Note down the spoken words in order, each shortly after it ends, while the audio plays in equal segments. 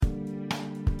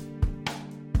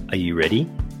Are you ready?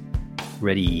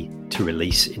 Ready to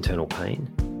release internal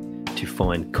pain? To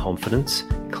find confidence,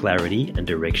 clarity, and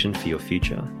direction for your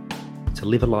future? To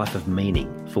live a life of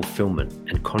meaning, fulfillment,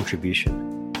 and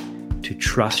contribution? To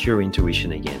trust your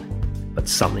intuition again, but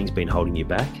something's been holding you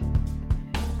back?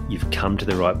 You've come to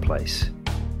the right place.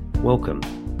 Welcome.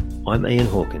 I'm Ian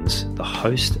Hawkins, the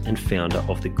host and founder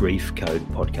of the Grief Code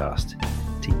podcast.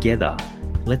 Together,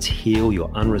 let's heal your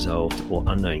unresolved or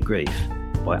unknown grief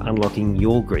by unlocking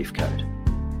your grief code.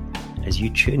 As you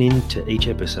tune in to each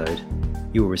episode,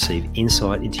 you will receive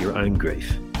insight into your own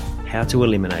grief, how to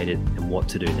eliminate it, and what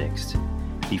to do next.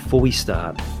 Before we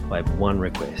start, I have one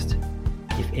request.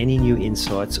 If any new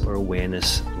insights or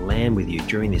awareness land with you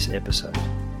during this episode,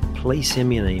 please send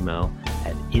me an email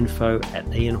at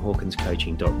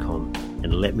info@ianhawkinscoaching.com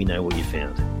and let me know what you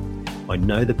found. I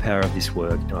know the power of this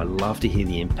work and I love to hear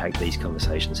the impact these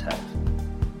conversations have.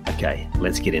 Okay,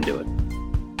 let's get into it.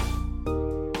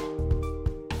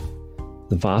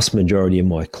 The vast majority of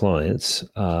my clients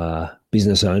are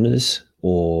business owners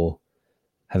or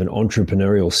have an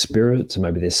entrepreneurial spirit. So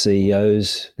maybe they're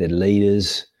CEOs, they're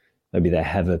leaders, maybe they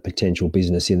have a potential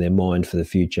business in their mind for the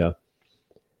future.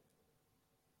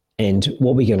 And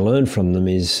what we can learn from them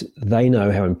is they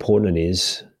know how important it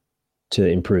is to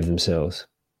improve themselves.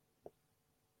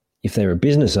 If they're a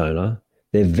business owner,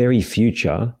 their very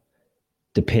future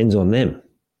depends on them,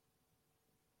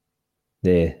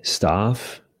 their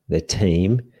staff, their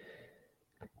team,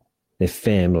 their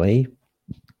family.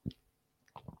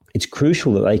 It's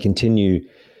crucial that they continue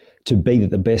to be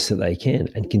the best that they can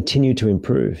and continue to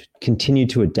improve, continue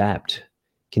to adapt,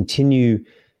 continue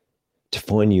to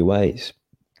find new ways.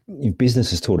 If business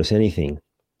has taught us anything,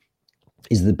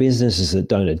 is the businesses that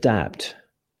don't adapt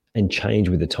and change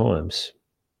with the times,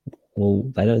 well,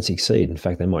 they don't succeed. In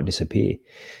fact, they might disappear.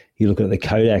 You look at the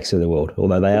Kodaks of the world,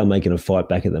 although they are making a fight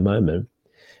back at the moment,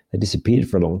 they disappeared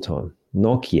for a long time.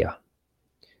 Nokia,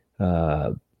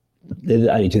 they're the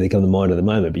only two that come to mind at the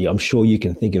moment, but I'm sure you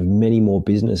can think of many more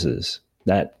businesses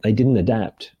that they didn't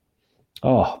adapt.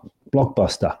 Oh,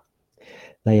 Blockbuster.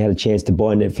 They had a chance to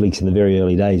buy Netflix in the very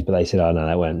early days, but they said, oh no,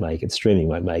 they won't make it. Streaming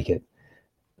won't make it.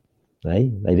 They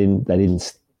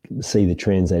didn't see the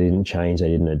trends, they didn't change, they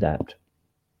didn't adapt.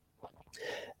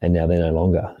 And now they're no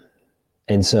longer.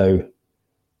 And so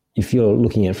if you're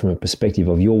looking at it from a perspective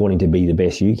of you're wanting to be the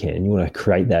best you can, you want to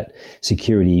create that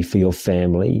security for your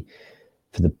family,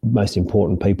 for the most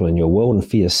important people in your world, and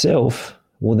for yourself,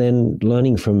 well then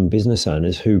learning from business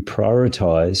owners who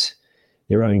prioritize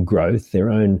their own growth, their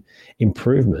own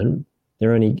improvement,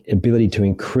 their own ability to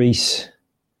increase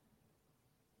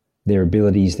their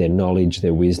abilities, their knowledge,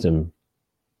 their wisdom,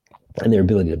 and their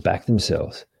ability to back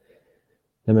themselves.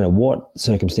 No matter what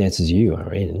circumstances you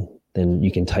are in, then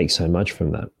you can take so much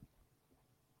from that.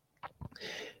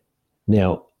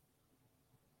 Now,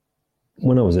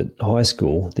 when I was at high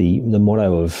school, the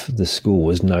motto of the school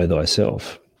was know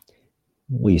thyself.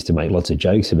 We used to make lots of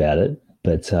jokes about it,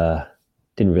 but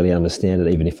didn't really understand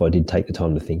it, even if I did take the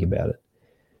time to think about it.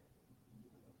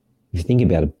 If you think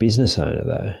about a business owner,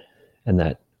 though, and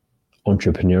that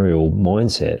entrepreneurial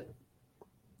mindset,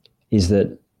 is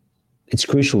that it's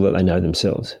crucial that they know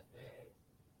themselves.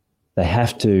 They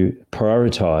have to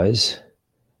prioritize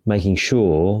making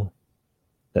sure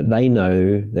that they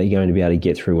know they're going to be able to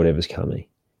get through whatever's coming.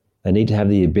 They need to have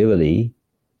the ability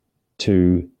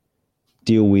to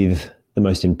deal with the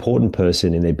most important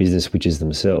person in their business, which is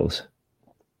themselves.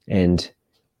 And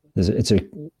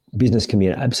business can be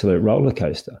an absolute roller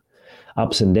coaster,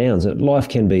 ups and downs. Life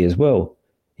can be as well.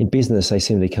 In business, they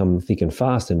seem to come thick and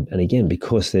fast. And again,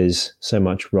 because there's so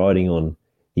much riding on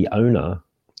the owner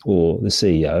or the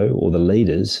CEO or the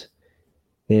leaders,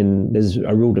 then there's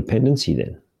a real dependency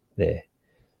there.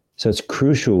 So it's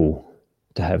crucial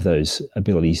to have those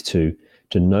abilities to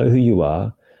know who you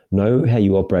are, know how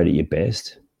you operate at your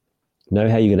best, know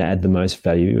how you're going to add the most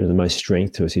value and the most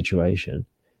strength to a situation,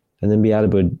 and then be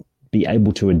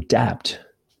able to adapt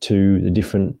to the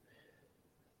different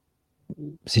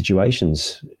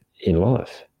situations in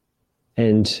life.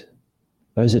 And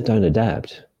those that don't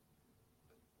adapt,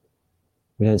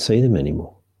 we don't see them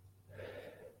anymore.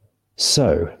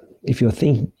 So if you're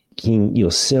thinking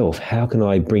yourself, how can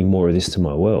I bring more of this to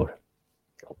my world?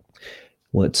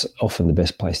 Well, it's often the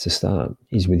best place to start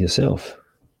is with yourself.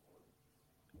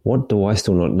 What do I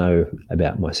still not know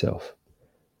about myself?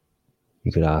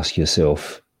 You could ask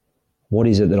yourself, what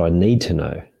is it that I need to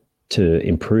know to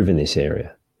improve in this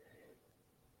area?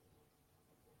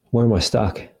 Where am I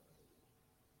stuck?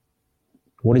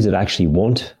 What does it actually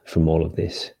want from all of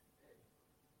this?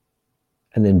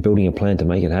 And then building a plan to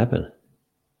make it happen.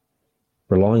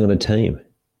 Relying on a team,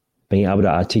 being able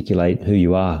to articulate who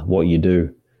you are, what you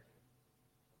do,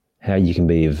 how you can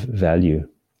be of value,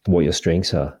 what your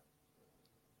strengths are.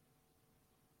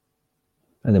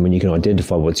 And then when you can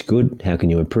identify what's good, how can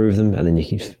you improve them? And then you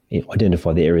can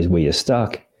identify the areas where you're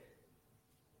stuck.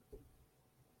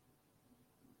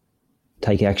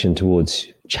 Take action towards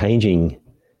changing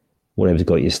whatever's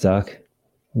got you stuck.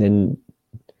 Then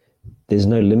there's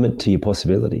no limit to your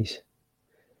possibilities.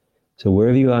 So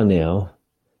wherever you are now,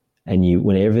 and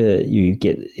whenever you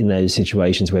get in those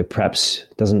situations where perhaps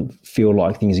it doesn't feel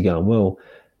like things are going well,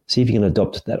 see if you can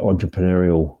adopt that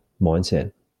entrepreneurial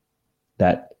mindset.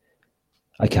 That,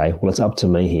 okay, well, it's up to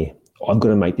me here. I've got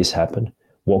to make this happen.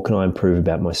 What can I improve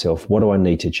about myself? What do I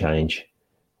need to change?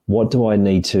 What do I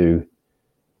need to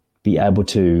be able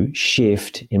to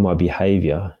shift in my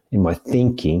behavior, in my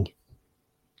thinking,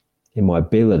 in my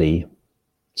ability,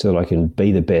 so that I can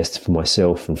be the best for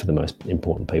myself and for the most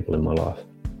important people in my life.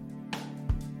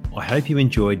 I hope you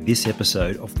enjoyed this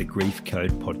episode of the Grief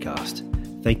Code podcast.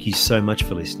 Thank you so much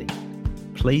for listening.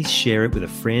 Please share it with a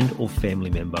friend or family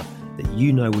member that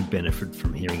you know would benefit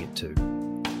from hearing it too.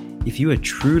 If you are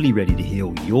truly ready to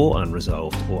heal your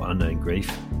unresolved or unknown grief,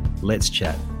 let's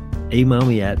chat. Email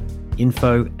me at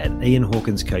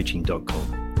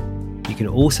info@ianhawkinscoaching.com. You can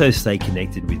also stay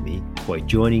connected with me by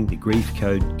joining the Grief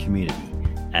Code community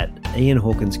at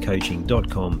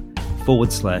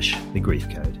ianhawkinscoaching.com/the Grief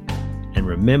Code. And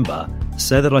remember,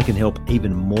 so that I can help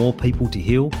even more people to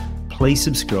heal, please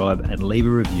subscribe and leave a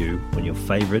review on your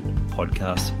favorite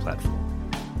podcast platform.